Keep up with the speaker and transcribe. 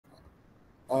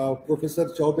Professor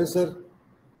Chaube sir,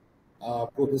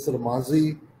 Professor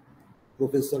Mazi,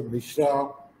 Professor Mishra,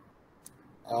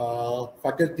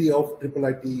 faculty of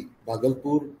IIIT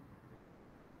Bhagalpur,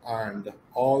 and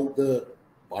all the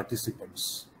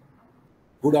participants.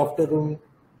 Good afternoon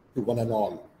to one and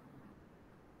all.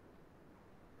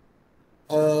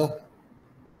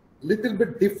 Little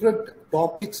bit different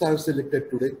topics I have selected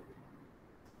today.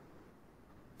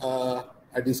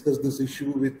 I discussed this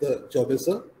issue with Chaube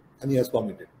sir, and he has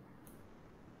permitted.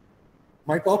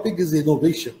 My topic is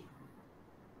innovation.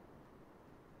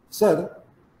 Sir,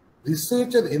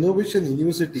 Research and Innovation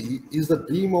University is the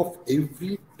dream of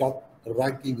every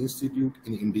top-ranking institute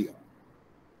in India.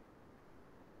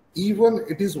 Even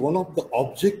it is one of the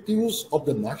objectives of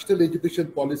the National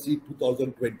Education Policy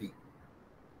 2020.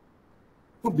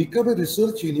 To become a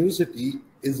research university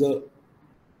is a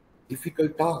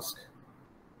difficult task,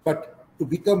 but to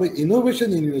become an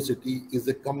innovation university is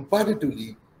a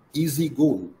comparatively easy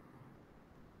goal.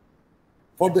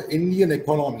 For the Indian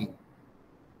economy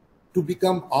to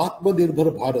become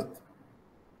Atmanirbhar Bharat,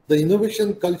 the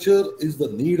innovation culture is the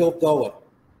need of the hour.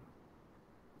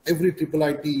 Every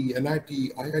IIIT,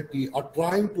 NIT, IIT are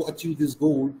trying to achieve this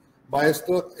goal by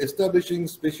establishing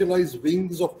specialized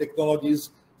wings of technologies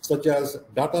such as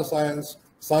data science,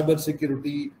 cyber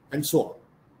security, and so on.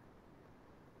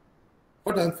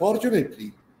 But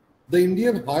unfortunately, the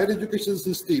Indian higher education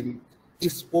system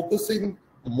is focusing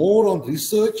more on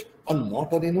research and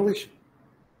not on innovation.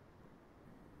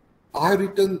 I have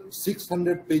written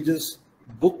 600 pages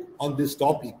book on this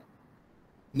topic,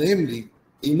 namely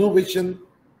innovation,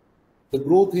 the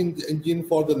growth engine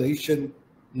for the nation,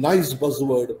 nice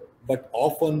buzzword, but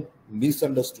often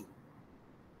misunderstood.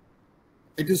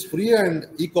 It is free and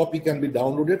e-copy can be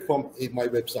downloaded from my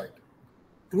website.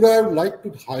 Today, I would like to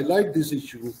highlight this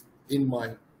issue in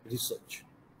my research,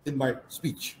 in my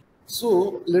speech.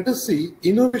 So let us see,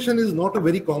 innovation is not a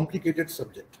very complicated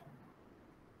subject.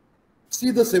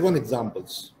 See the 7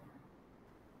 examples.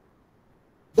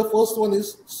 The first one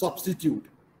is substitute.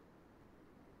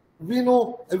 We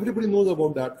know, everybody knows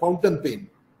about that, fountain pen.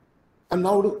 And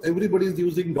now everybody is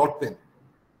using dot pen.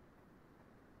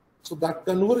 So that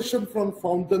conversion from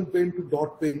fountain pen to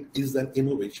dot pen is an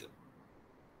innovation.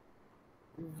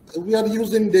 We are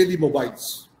using daily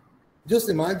mobiles. Just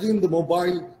imagine the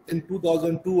mobile in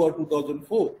 2002 or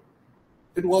 2004.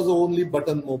 It was only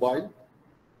button mobile.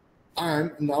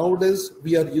 And nowadays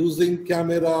we are using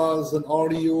cameras and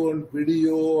audio and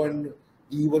video and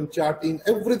even chatting.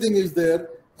 Everything is there.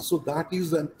 So that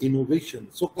is an innovation.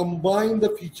 So combine the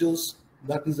features,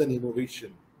 that is an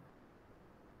innovation.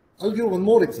 I'll give one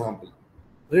more example.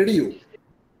 Radio.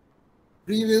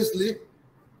 Previously,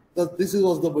 this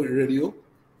was the radio,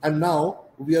 and now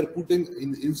we are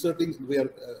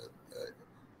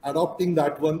adopting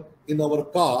that one in our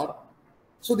car.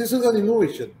 So this is an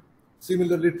innovation.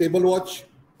 Similarly, table watch,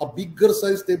 a bigger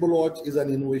size table watch is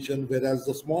an innovation, whereas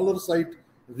the smaller size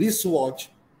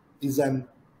wristwatch is again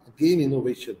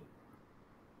innovation.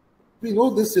 We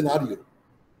know this scenario.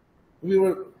 We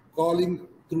were calling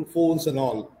through phones and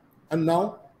all, and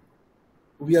now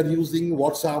we are using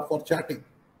WhatsApp for chatting.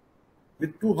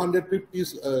 With 250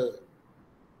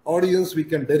 audience, we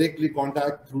can directly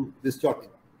contact through this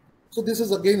chatting. So this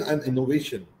is again an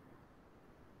innovation.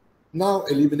 Now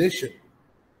elimination.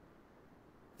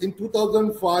 In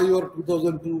 2005 or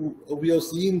 2002, we have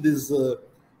seen these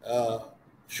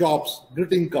shops,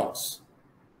 greeting cards.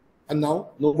 And now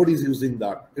nobody is using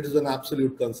that. It is an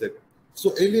absolute concept.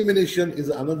 So elimination is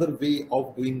another way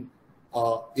of doing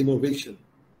innovation.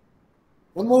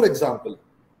 One more example,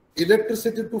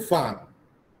 electricity to fan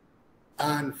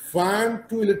and fan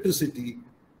to electricity.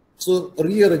 So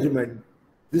rearrangement,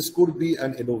 this could be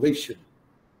an innovation.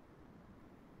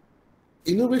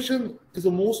 Innovation is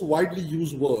the most widely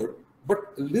used word,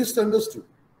 but least understood.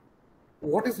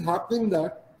 What is happening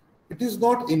that it is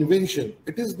not invention,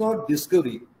 it is not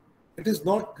discovery, it is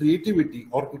not creativity,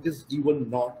 or it is even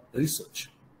not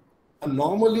research. And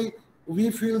normally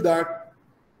we feel that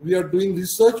we are doing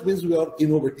research means we are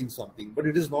innovating something, but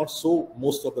it is not so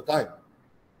most of the time.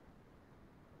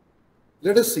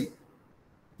 Let us see.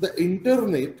 The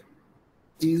internet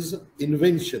is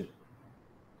invention,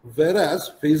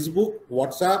 whereas Facebook,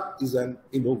 WhatsApp is an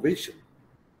innovation.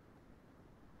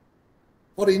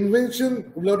 For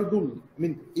invention, we have to do,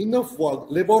 enough work,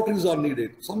 laboratories are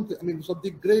needed,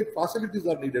 something great facilities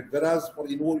are needed, whereas for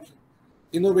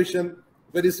innovation,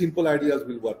 very simple ideas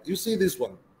will work. You see this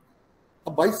one,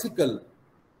 a bicycle,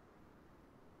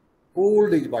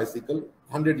 old age bicycle,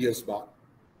 100 years back,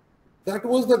 that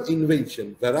was the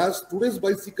invention, whereas today's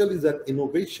bicycle is an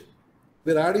innovation.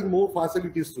 We're adding more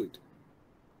facilities to it.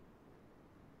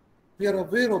 We are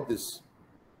aware of this.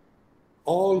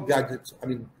 All gadgets,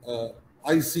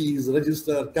 ICs,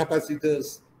 register,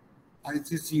 capacitors, IC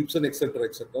chips, and etc.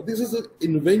 etc. This is an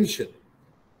invention.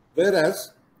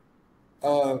 Whereas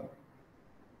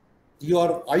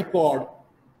your iPod,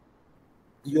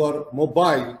 your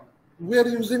mobile, we are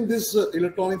using these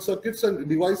electronic circuits and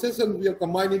devices, and we are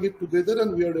combining it together,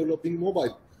 and we are developing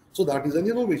mobile. So that is an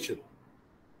innovation.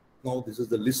 Now this is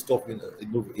the list of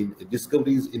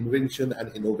discoveries, invention,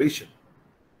 and innovation.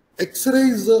 X-ray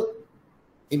is an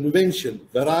invention,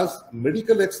 whereas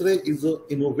medical X-ray is an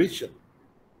innovation.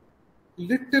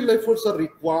 Little efforts are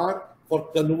required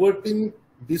for converting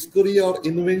discovery or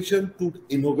invention to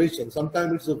innovation.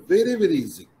 Sometimes it's a very, very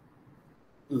easy.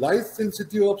 Light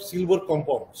sensitivity of silver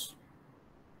compounds.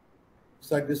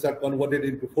 Scientists are converted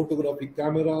into photographic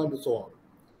camera and so on.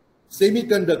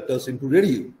 Semiconductors into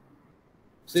radio.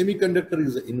 Semiconductor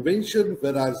is the invention,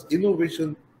 whereas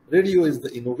innovation, radio is the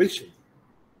innovation.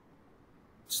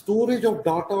 Storage of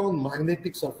data on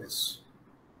magnetic surface.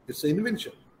 It's an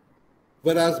invention.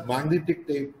 Whereas magnetic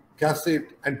tape, cassette,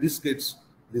 and diskettes,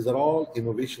 these are all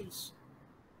innovations.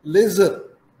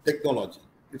 Laser technology,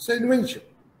 it's an invention.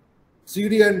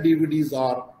 CD and DVDs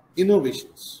are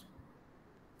innovations.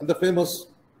 And the famous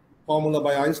formula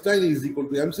by Einstein is equal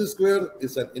to mc square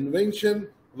is an invention,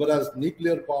 whereas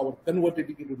nuclear power,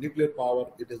 converting it into nuclear power,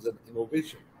 it is an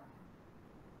innovation.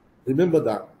 Remember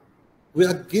that. We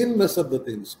again mess up the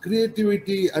things.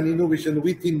 Creativity and innovation,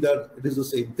 we think that it is the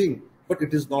same thing, but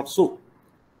it is not so.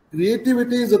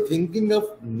 Creativity is a thinking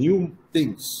of new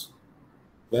things,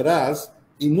 whereas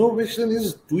innovation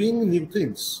is doing new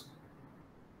things.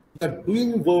 The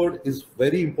doing word is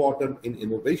very important in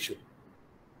innovation.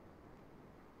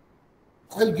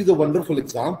 I'll give a wonderful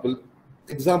example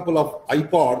of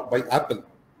iPod by Apple.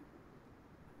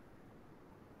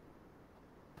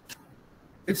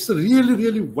 It's a really,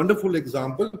 really wonderful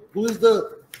example. Who is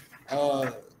the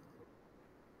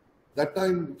that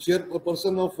time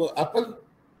chairperson of Apple,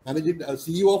 managing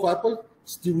CEO of Apple?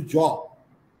 Steve Jobs.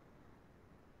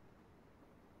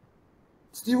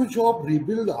 Steve Jobs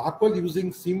rebuilt Apple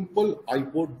using simple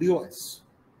iPod device.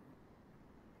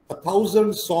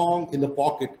 1,000 songs in the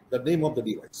pocket, the name of the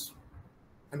device.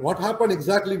 And what happened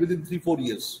exactly within 3-4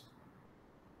 years?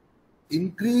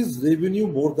 Increased revenue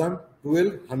more than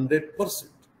 1,200%.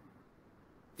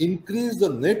 Increased the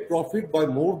net profit by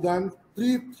more than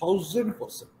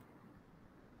 3,000%.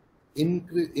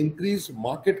 Increased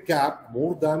market cap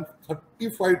more than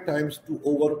 35 times to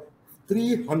over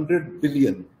 300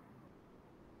 billion.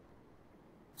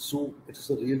 So it is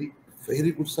a really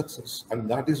very good success. And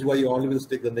that is why you always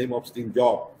take the name of Steve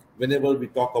Jobs whenever we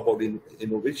talk about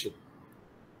innovation.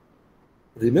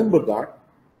 Remember that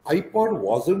iPod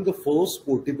wasn't the first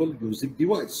portable music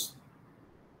device.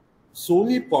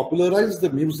 Sony popularized the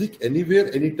music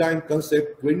anywhere, anytime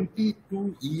concept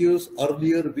 22 years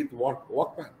earlier with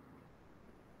Walkman.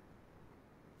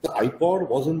 The iPod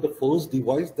wasn't the first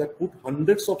device that put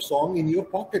hundreds of songs in your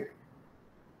pocket.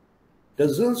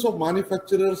 Dozens of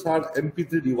manufacturers had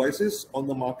MP3 devices on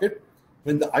the market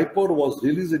when the iPod was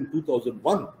released in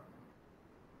 2001.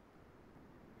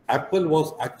 Apple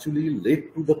was actually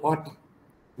late to the party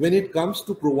when it comes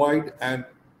to provide an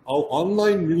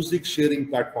online music sharing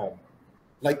platform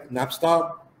like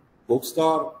Napster,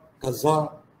 Bookster,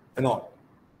 Kazaa, and all.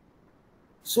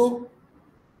 So,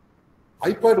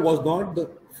 iPod was not the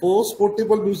first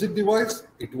portable music device.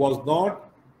 It was not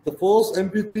the first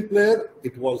MP3 player.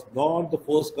 It was not the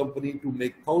first company to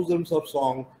make thousands of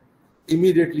songs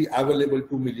immediately available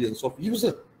to millions of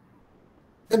users.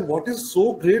 Then what is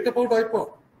so great about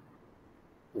iPod?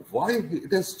 Why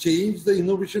it has changed the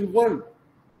innovation world?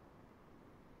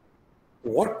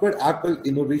 What were Apple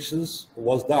innovations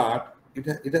was that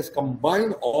it has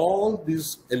combined all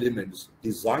these elements,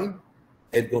 design,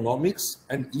 ergonomics,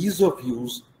 and ease of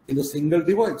use in a single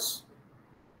device,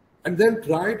 and then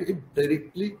tried it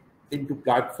directly into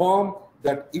platform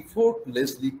that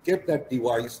effortlessly kept that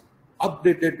device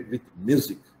updated with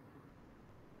music.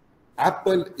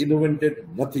 Apple invented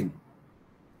nothing.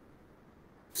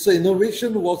 So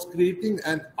innovation was creating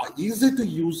an easy to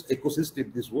use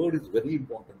ecosystem. This word is very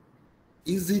important.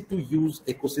 Easy to use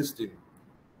ecosystem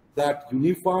that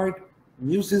unified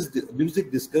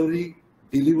music discovery,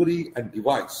 delivery, and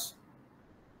device.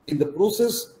 In the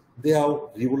process, they have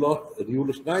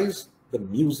revolutionized the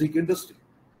music industry.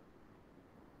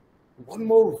 One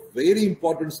more very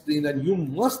important strain, and you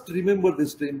must remember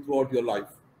this strain throughout your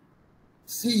life.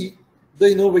 See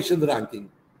the innovation ranking.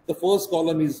 The first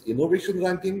column is innovation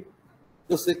ranking.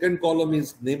 The second column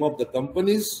is name of the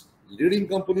companies, leading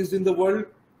companies in the world.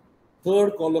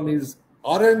 Third column is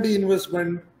R&D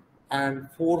investment. and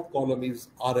fourth column is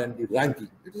R&D ranking.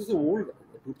 It is the old,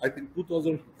 I think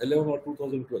 2011 or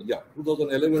 2012. Yeah,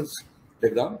 2011's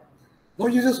diagram. Now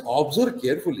you just observe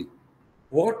carefully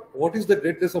what is the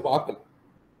greatness of Apple.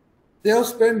 They have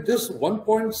spent just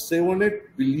 $1.78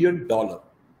 billion.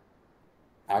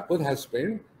 Apple has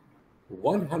spent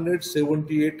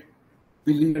 $178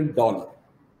 billion.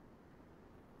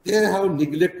 They have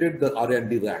neglected the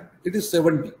R&D rank. It is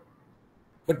 70.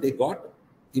 But they got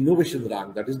innovation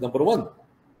rank, that is number 1.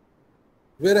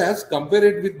 Whereas compare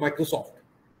it with Microsoft.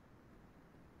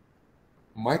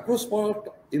 Microsoft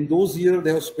in those years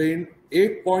they have spent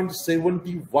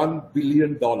 $8.71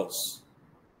 billion.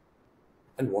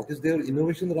 And what is their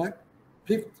innovation rank?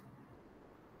 5th.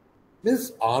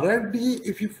 Means R&D,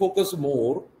 if you focus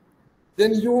more,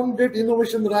 then you won't get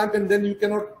innovation rank, and then you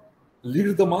cannot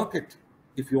lead the market.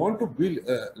 If you want to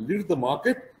lead the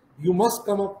market, you must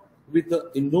come up with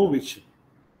the innovation.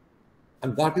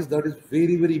 And that is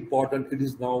very, very important. It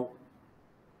is now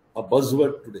a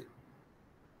buzzword today.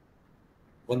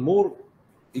 One more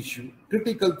issue,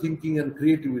 critical thinking and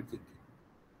creativity thinking.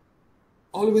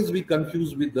 Always be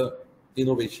confused with the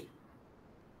innovation.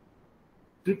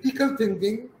 Critical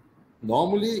thinking,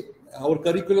 normally our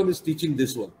curriculum is teaching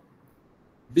this one.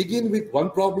 Begin with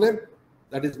one problem,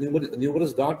 that is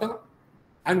numerous data,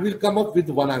 and we'll come up with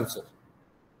one answer.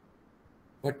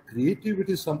 But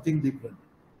creativity is something different.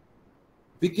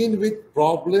 Begin with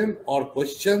problem or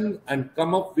question and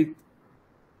come up with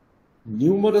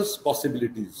numerous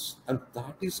possibilities, and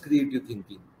that is creative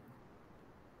thinking.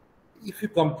 If you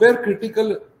compare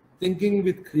critical thinking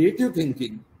with creative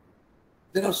thinking,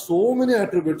 there are so many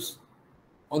attributes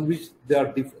on which they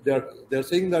are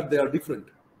saying that they are different.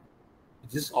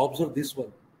 Just observe this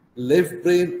one: left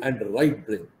brain and right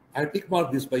brain. I tick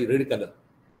mark this by red color.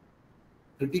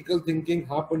 Critical thinking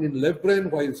happened in left brain,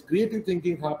 while creative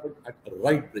thinking happened at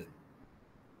right brain.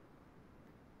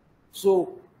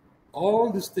 So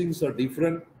all these things are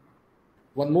different.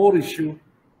 One more issue: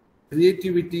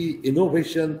 creativity,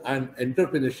 innovation, and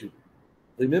entrepreneurship.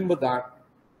 Remember that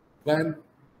when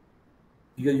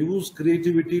you use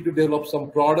creativity to develop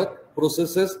some product,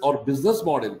 processes, or business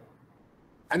model,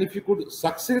 and if you could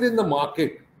succeed in the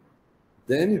market,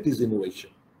 then it is innovation.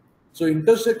 So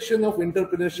intersection of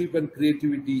entrepreneurship and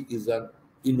creativity is an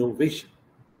innovation.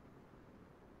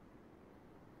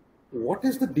 What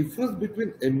is the difference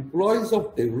between employees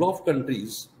of developed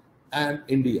countries and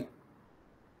India?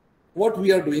 What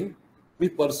we are doing, we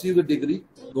pursue the degree,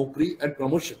 naukri, and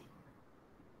promotion.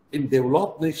 In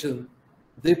developed nation,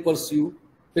 they pursue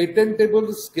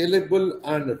patentable, scalable,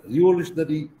 and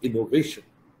revolutionary innovation.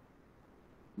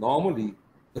 Normally,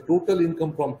 the total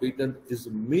income from patent is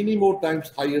many more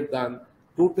times higher than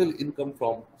total income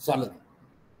from salary.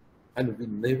 And we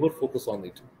never focus on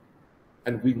it.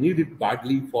 And we need it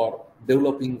badly for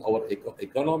developing our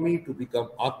economy to become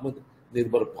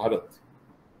Atmanirbhar Bharat.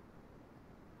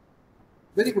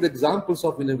 Very good examples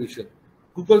of innovation.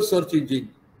 Google search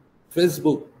engine,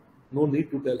 Facebook, no need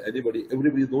to tell anybody,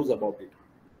 everybody knows about it.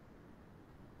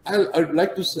 I'd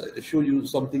like to show you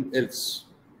something else.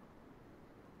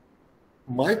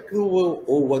 Microwave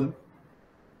oven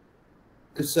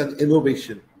is an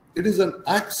innovation. It is an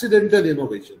accidental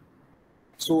innovation.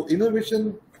 So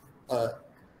innovation,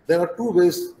 there are two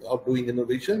ways of doing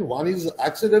innovation. One is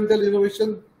accidental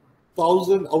innovation.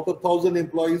 1,000 out of 1,000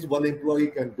 employees, one employee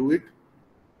can do it.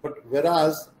 But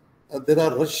whereas there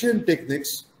are Russian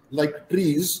techniques like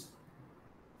trees,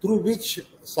 through which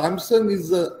Samsung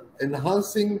is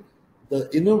enhancing the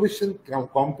innovation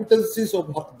competencies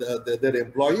of their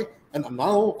employee, and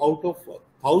now out of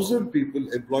 1,000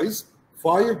 employees,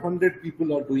 500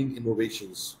 people are doing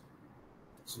innovations.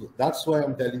 So that's why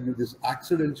I'm telling you this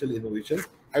accidental innovation.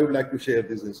 I would like to share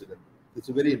this incident. It's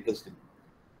very interesting.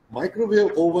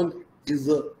 Microwave oven is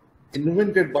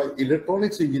invented by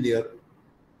electronics engineer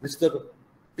Mr.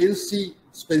 Percy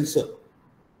Spencer.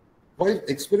 While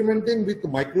experimenting with the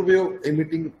microwave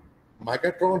emitting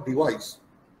Megatron device,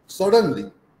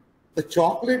 suddenly the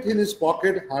chocolate in his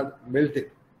pocket had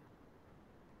melted.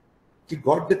 He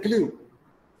got the clue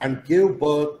and gave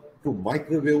birth to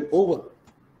microwave oven.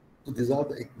 So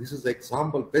this is the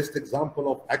example, best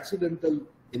example of accidental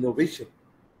innovation.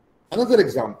 Another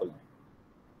example,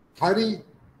 Harry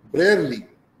Brierley,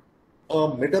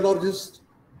 a metallurgist,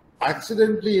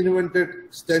 accidentally invented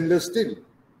stainless steel.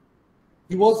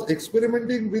 He was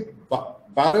experimenting with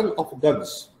barrel of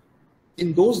guns.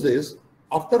 In those days,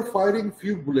 after firing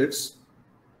few bullets,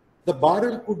 the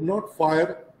barrel could not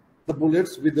fire the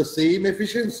bullets with the same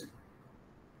efficiency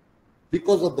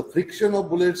because of the friction of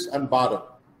bullets and barrel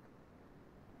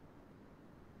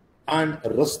and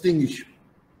rusting issue.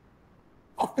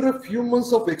 After a few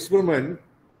months of experiment,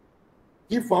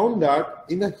 he found that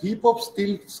in a heap of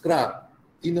steel scrap,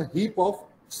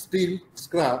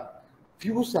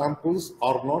 few samples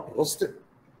are not rusted.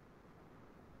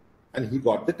 And he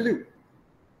got the clue.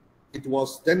 It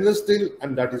was stainless steel,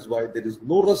 and that is why there is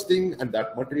no rusting, and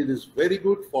that material is very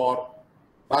good for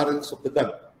barrels of the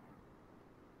gun.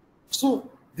 So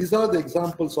these are the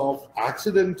examples of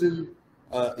accidental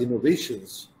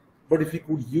innovations. But if you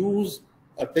could use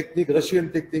a technique,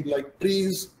 Russian technique like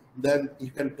trees, then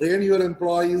you can train your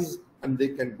employees and they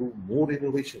can do more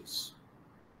innovations.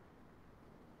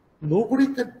 Nobody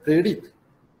can predict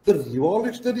the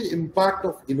revolutionary impact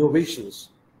of innovations.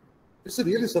 It's a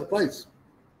really surprise.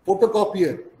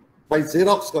 Photocopier by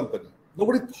Xerox company.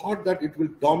 Nobody thought that it will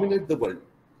dominate the world.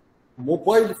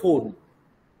 Mobile phone.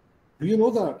 Do you know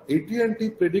that AT&T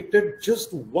predicted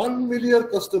just 1 million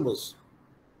customers?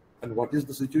 And what is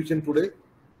the situation today?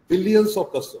 Billions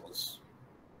of customers.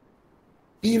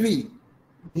 TV,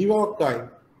 New York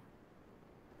Times,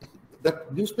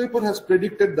 that newspaper has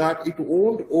predicted that it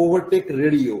won't overtake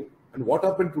radio. And what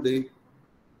happened today?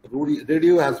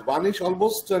 Radio has vanished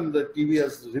almost and the TV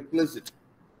has replaced it.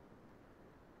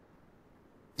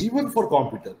 Even for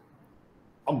computer,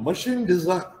 a machine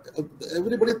design,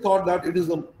 everybody thought that it is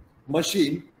a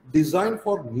machine designed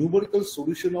for numerical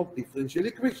solution of differential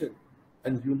equation.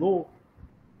 And you know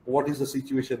what is the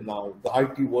situation now? The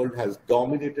IT world has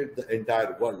dominated the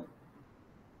entire world.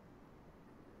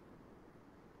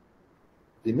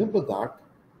 Remember that.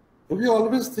 We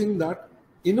always think that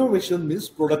innovation means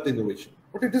product innovation,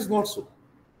 but it is not so.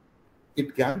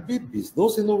 It can be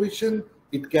business innovation,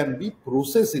 it can be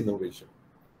process innovation.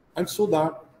 And so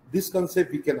that this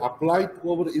concept we can apply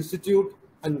to our institute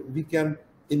and we can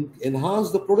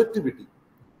enhance the productivity.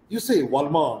 You say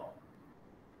Walmart,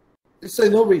 it's an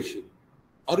innovation.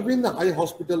 Arvind Eye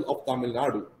Hospital of Tamil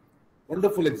Nadu,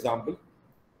 wonderful example.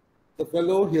 The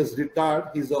fellow, he has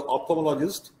retired, he's an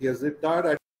ophthalmologist, he has retired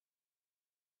at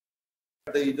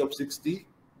the age of 60,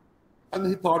 and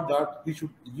he thought that he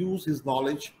should use his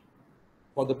knowledge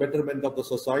for the betterment of the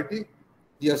society.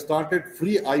 He has started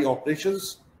free eye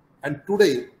operations, and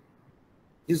today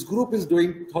his group is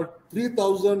doing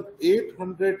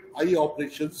 3,800 eye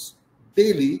operations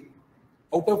daily,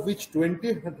 out of which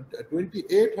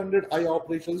 2,800 eye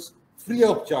operations free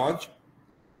of charge.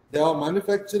 They are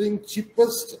manufacturing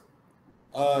cheapest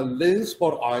lens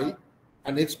for eye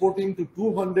and exporting to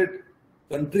 200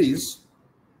 countries.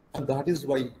 And that is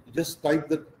why you just type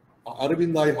the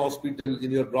Arvind Eye Hospital in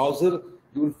your browser,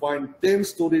 you will find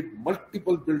 10-storied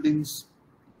multiple buildings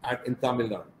in Tamil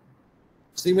Nadu.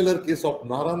 Similar case of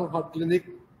Narana Heart Clinic.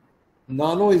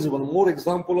 Nano is one more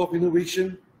example of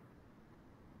innovation.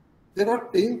 There are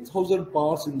 10,000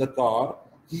 parts in the car.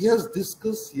 He has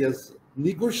discussed, he has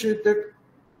negotiated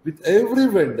with every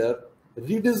vendor,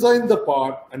 redesigned the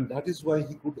part, and that is why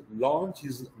he could launch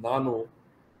his Nano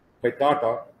by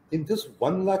Tata in just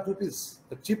 1 lakh rupees,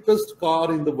 the cheapest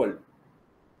car in the world.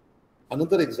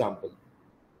 Another example,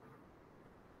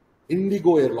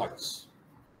 Indigo Airlines.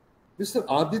 Mr.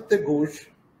 Aditya Ghosh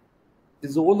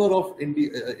is the owner of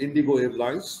Indigo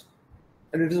Airlines,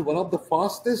 and it is one of the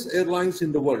fastest airlines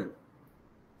in the world.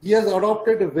 He has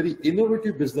adopted a very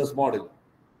innovative business model,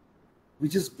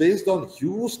 which is based on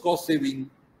huge cost saving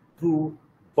through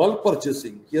bulk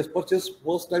purchasing. He has purchased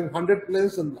first time 100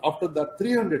 planes and after that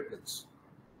 300 planes.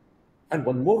 And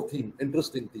one more thing,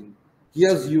 interesting thing, he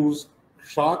has used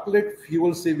sharklet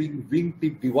fuel saving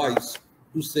wingtip device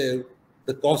to save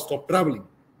the cost of traveling.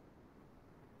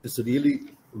 It's a really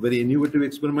very innovative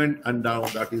experiment, and now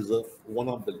that is one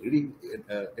of the leading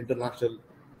international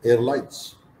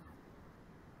airlines.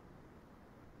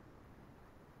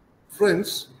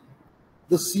 Friends,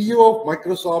 the CEO of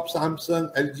Microsoft,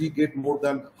 Samsung, LG get more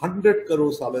than 100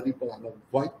 crore salary per annum.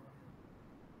 Why?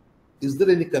 Is there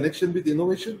any connection with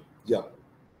innovation? Yeah,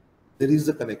 there is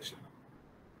a connection.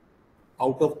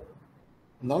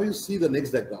 Now you see the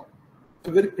next diagram,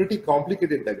 a very pretty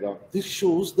complicated diagram. This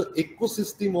shows the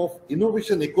ecosystem of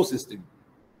innovation ecosystem.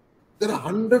 There are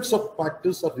hundreds of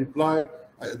factors are required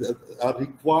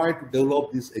to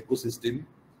develop this ecosystem,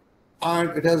 and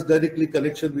it has directly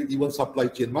connection with even supply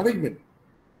chain management.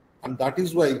 And that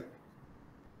is why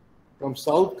from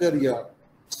South Korea,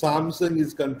 Samsung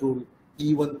is controlled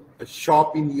even a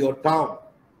shop in your town.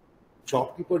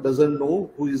 Shopkeeper doesn't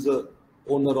know who is the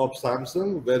owner of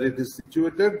Samsung, where it is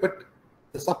situated, but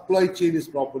the supply chain is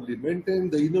properly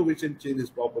maintained, the innovation chain is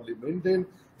properly maintained,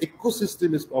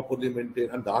 ecosystem is properly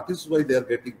maintained, and that is why they are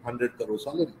getting 100 crore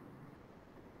salary.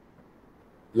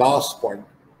 Last point,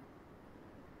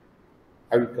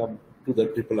 I will come to the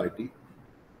IIIT.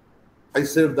 I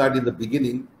said that in the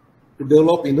beginning, to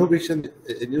develop innovation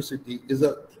university is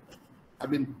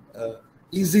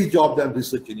easy job than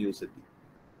research university.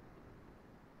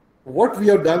 What we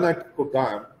have done at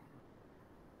Kottayam,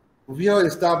 we have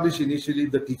established initially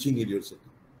the teaching university.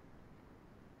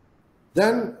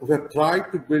 Then we have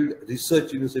tried to build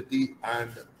research university,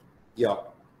 and yeah,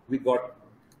 we got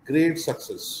great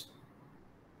success.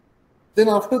 Then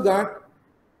after that,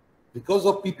 because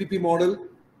of PPP model,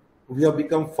 we have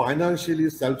become financially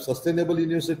self-sustainable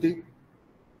university.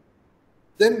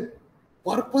 Then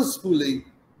purposefully,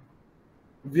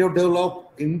 we have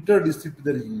developed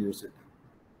interdisciplinary university.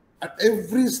 At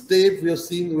every step, we have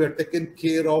seen we have taken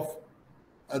care of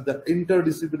the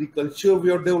interdisciplinary culture we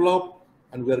have developed,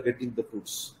 and we are getting the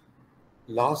fruits.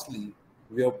 Lastly,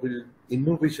 we have built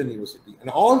innovation university, and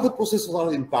all the processes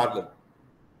are in parallel.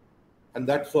 And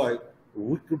that's why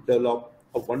we could develop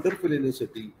a wonderful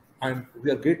university, and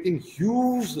we are getting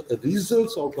huge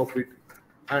results out of it.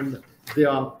 And they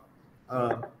are,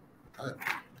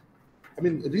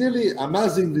 really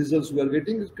amazing results we are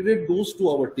getting. Credit goes to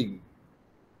our team.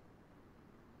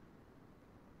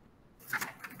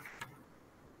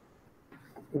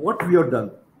 What we have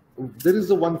done, there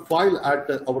is one file at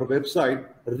our website,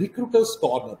 Recruiters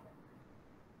Corner,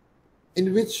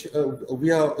 in which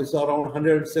it's around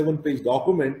 107-page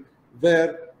document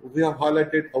where we have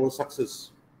highlighted our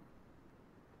success.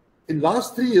 In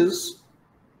last 3 years,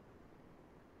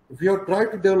 we have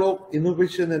tried to develop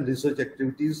innovation and research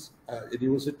activities at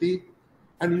university,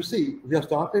 and you see, we have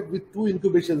started with 2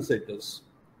 incubation centers,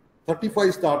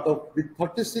 35 startups with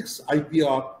 36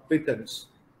 IPR patents.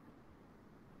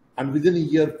 And within a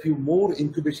year, few more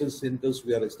incubation centers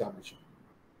we are establishing,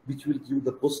 which will give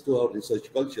the push to our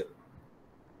research culture.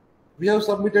 We have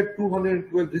submitted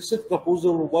 212 research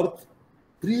proposals worth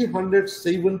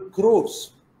 307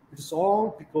 crores. It's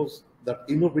all because that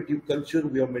innovative culture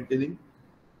we are maintaining,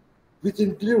 which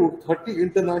include 30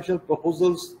 international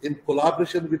proposals in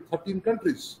collaboration with 13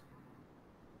 countries.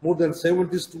 More than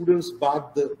 70 students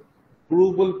backed the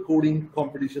global coding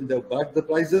competition. They have backed the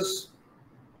prizes.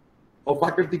 Our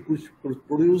faculty could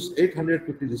produce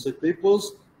 850 research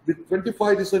papers with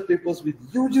 25 research papers with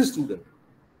UG students.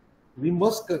 We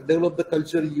must develop the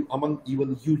culture among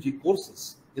even UG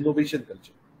courses, innovation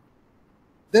culture.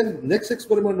 Then next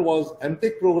experiment was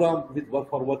MTech program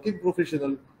for working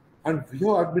professional, and we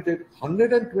have admitted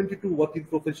 122 working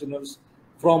professionals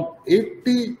from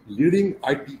 80 leading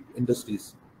IT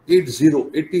industries,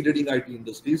 80 leading IT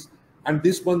industries, and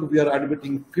this month we are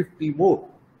admitting 50 more.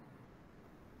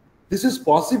 This is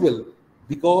possible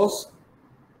because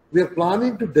we are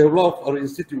planning to develop our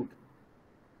institute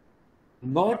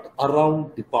not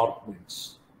around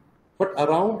departments, but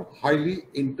around highly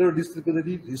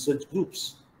interdisciplinary research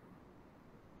groups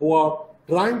who are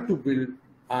trying to build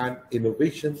an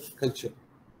innovation culture.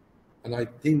 And I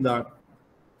think that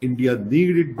India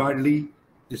needs it badly.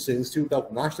 It's an institute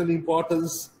of national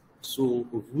importance. So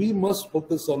we must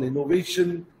focus on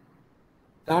innovation.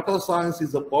 Data science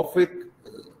is a perfect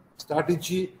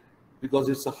strategy because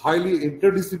it's a highly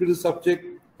interdisciplinary subject,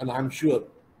 and I'm sure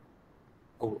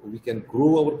we can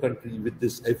grow our country with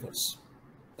these efforts.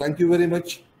 Thank you very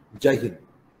much. Jai Hind.